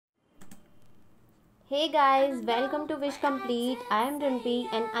Hey guys, welcome to Wish Complete. I am Rimpy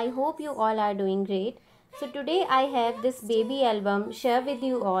and I hope you all are doing great. So today I have this baby album share with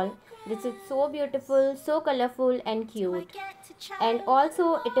you all. This is so beautiful, so colorful and cute. And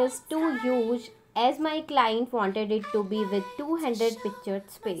also it is too huge as my client wanted it to be with 200 picture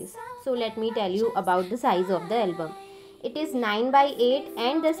space. So let me tell you about the size of the album. It is 9 by 8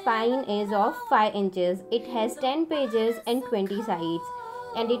 and the spine is of 5 inches. It has 10 pages and 20 sides.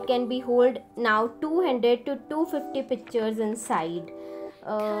 And it can be hold now 200 to 250 pictures inside.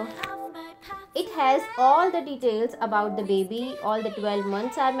 It has all the details about the baby. All the 12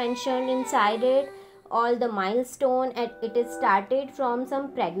 months are mentioned inside it. All the milestone, and it is started from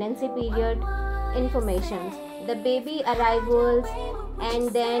some pregnancy period informations, the baby arrivals, and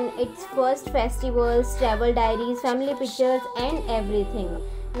then its first festivals, travel diaries, family pictures and everything.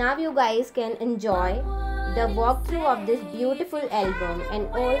 Now you guys can enjoy the walkthrough of this beautiful album, and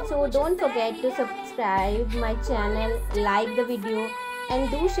also don't forget to subscribe my channel, like the video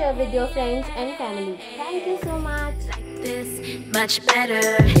and do share with your friends and family. Thank you so much. Like this, much better.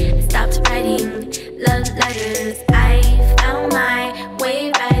 Stopped writing love letters. I found my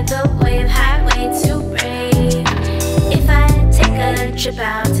way, ride the wave, highway to brave. If I take a trip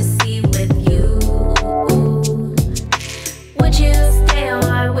out to sea with you, would you stay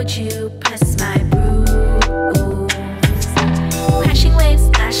or would you press my bruise? Crashing waves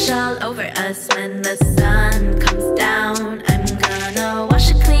splash all over us when the sun comes down. I'm gonna wash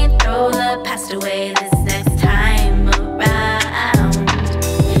it clean, throw the past away this next time around.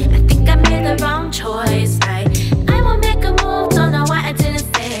 I think I made the wrong choice, right? I won't make a move, don't know why I didn't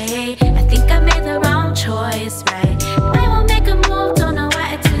say. I think I made the wrong choice, right? I won't make a move, don't know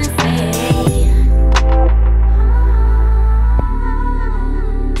why I didn't say.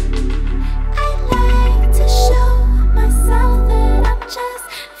 I like to show myself that I'm just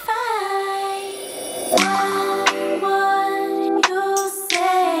fine. What would you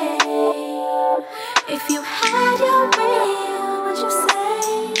say if you had your way? What would you say?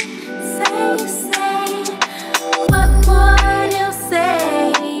 Say. What would you say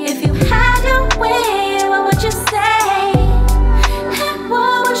if you had your way? What would you say? And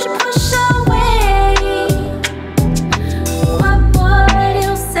what would you push away? What would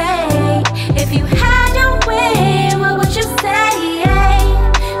you say if you had your way? What would you say?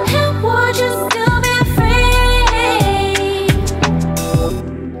 And would you still be free?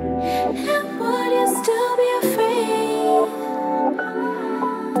 And would you still be afraid?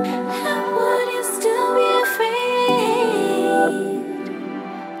 And would you still be afraid?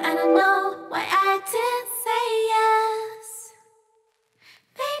 I don't know why I didn't say yes.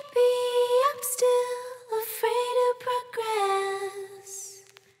 Maybe I'm still afraid to progress.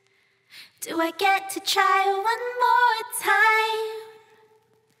 Do I get to try one more time?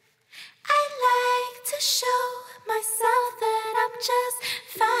 I like to show myself that I'm just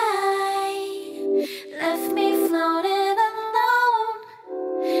fine. Left me floating alone,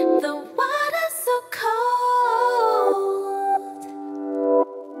 the water's so cold.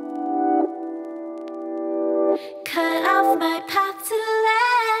 Cut off my path to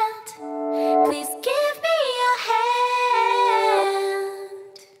land. Please give me a hand.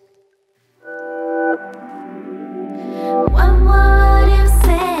 What would you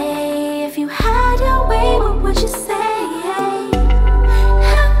say if you had your way? What would you say?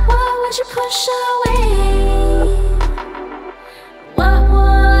 And what would you push away? What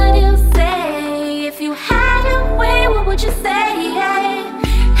would you say if you had your way? What would you say?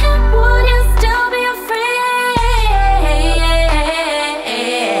 And would you still be afraid?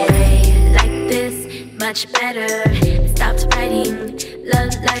 Like this, much better. Stopped writing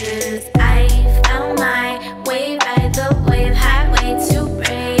love letters. I found my way, ride the wave, highway to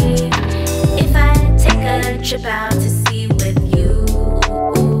brave. If I take a trip out to sea with you,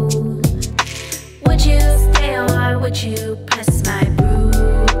 would you stay or would you press my bruise?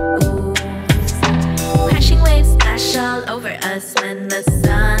 Crashing waves splash all over us when the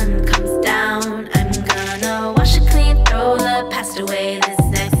sun comes down. I'm gonna wash it clean, throw the past away this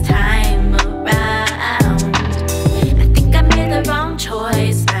next time around. I think I made the wrong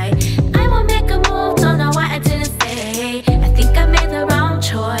choice, right? I won't make a move, don't know why I didn't say. I think I made the wrong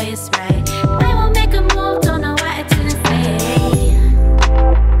choice, right? I won't make a move, don't know why I didn't say.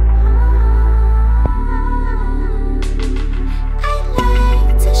 I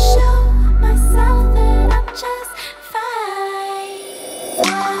like to show myself that I'm just fine.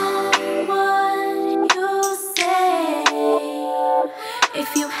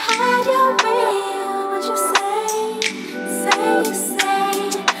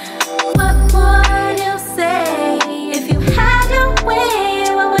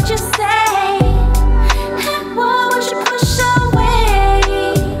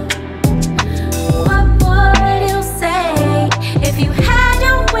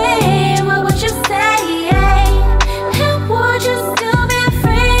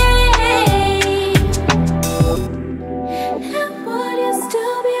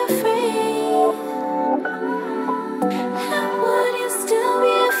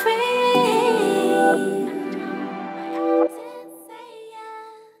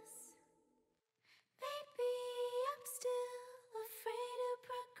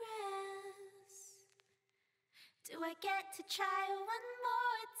 to try one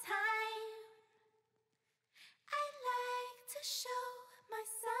more time. I like to show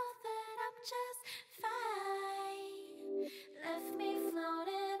myself that I'm just fine. Left me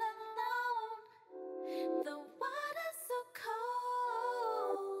floating alone, the water's so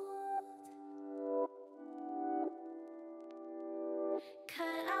cold.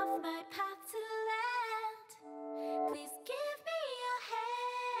 Cut off my path to land, please give me a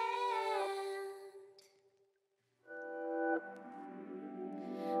hand.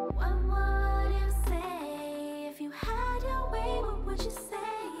 What would you say if you had your way? What would you say?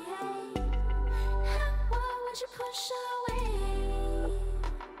 And what would you push away?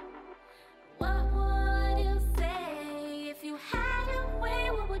 What would you say if you had your way?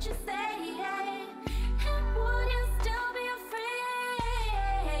 What would you say? And would you still be afraid?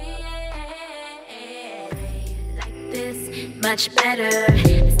 Like this, much better.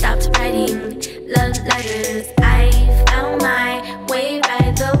 Stopped writing love letters. I found my way,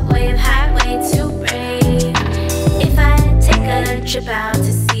 ride the wave, highway to brave. If I take a trip out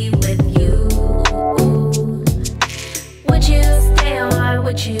to sea with you, would you stay or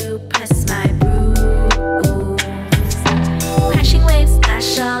would you press my bruise? Crashing waves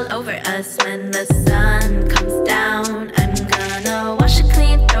splash all over us when the sun comes down. I'm gonna wash it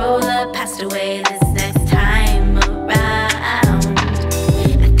clean, throw the past away this next time around.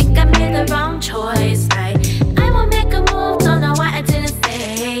 I think I made the wrong choice, right? I won't make a move, don't know why I didn't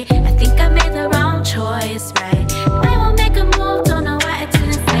say. I think I made the wrong choice, right? I won't make a move, don't know why I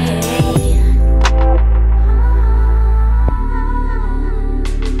didn't say.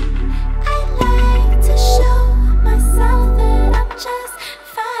 I like to show myself that I'm just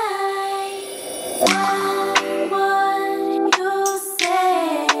fine. What would you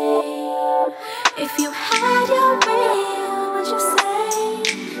say if you had your way? What would you say?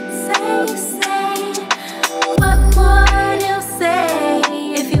 Say. What would you say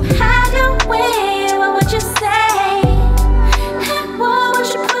if you had your way? What would you say? And what would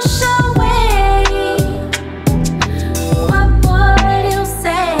you push away? What would you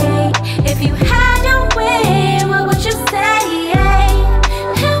say if you had your way? What would you say?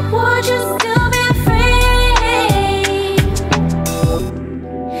 And would you still be afraid?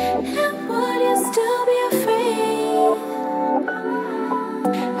 And would you still be afraid?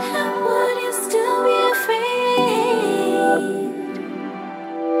 And would you still be afraid?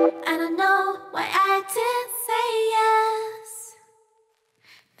 I don't know why I didn't say yes.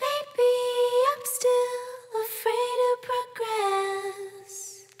 Maybe I'm still afraid to progress.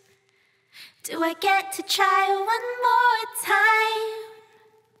 Do I get to try one more time?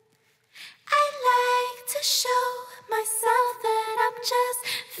 I like to show myself that I'm just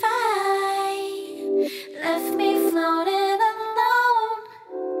fine. Left me floating alone,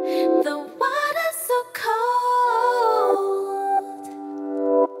 the water's so cold.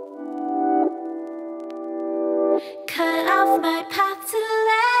 Cut off my path to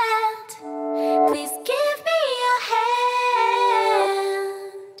land, please give me a hand.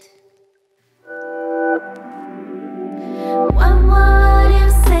 What would you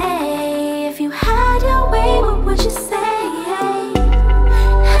say if you had your way? What would you say?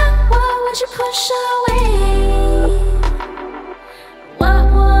 And what would you push away? What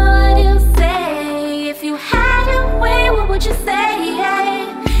would you say if you had your way? What would you say?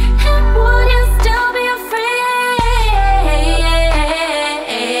 And would you still be afraid?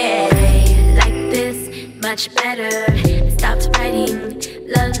 Like this, much better. Stopped writing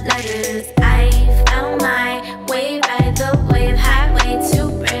love letters. I found my way, ride the wave, highway to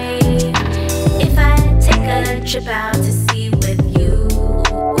brave. If I take a trip out to sea with you,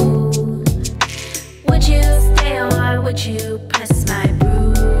 would you stay or would you press my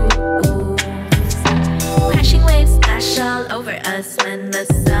bruise? Crashing waves splash all over us when the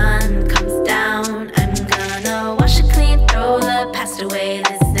sun comes down. I'm gonna wash it clean, throw the past away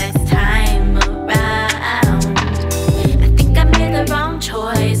this next time around. I think I made the wrong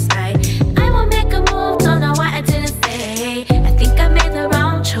choice, right? I won't make a move, don't know why I didn't say. I think I made the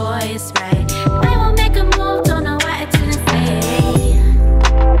wrong choice, right? I won't make a move, don't know why I didn't say.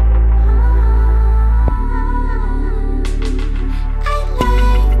 I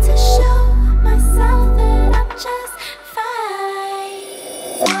like to show myself that I'm just fine.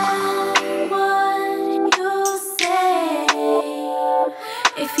 What would you say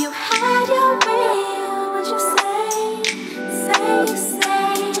if you had your way? What would you say?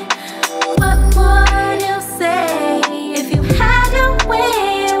 Say. What would you say if you had your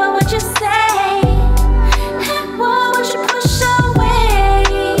way? What would you say? And what would you push away?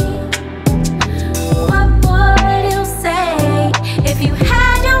 What would you say if you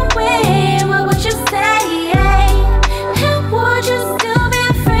had your way? What would you say? And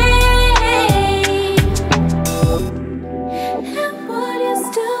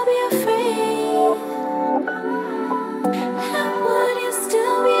still be afraid? And would you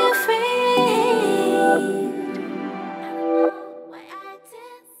still be afraid? I don't know why I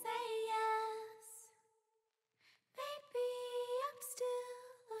didn't say yes. Maybe I'm still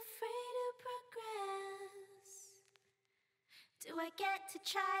afraid of progress. Do I get to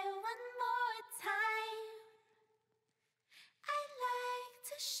try one more time? I like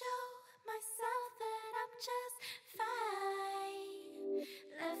to show myself that I'm just fine.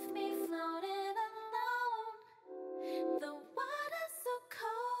 Left me floating alone, the water's so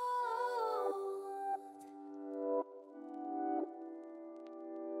cold.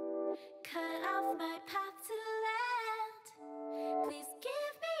 Cut off my path to land. Please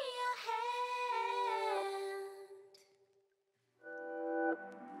give me your hand.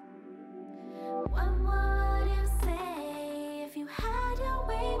 What would you say if you had your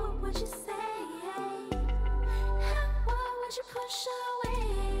way? What would you say? And what would you push away?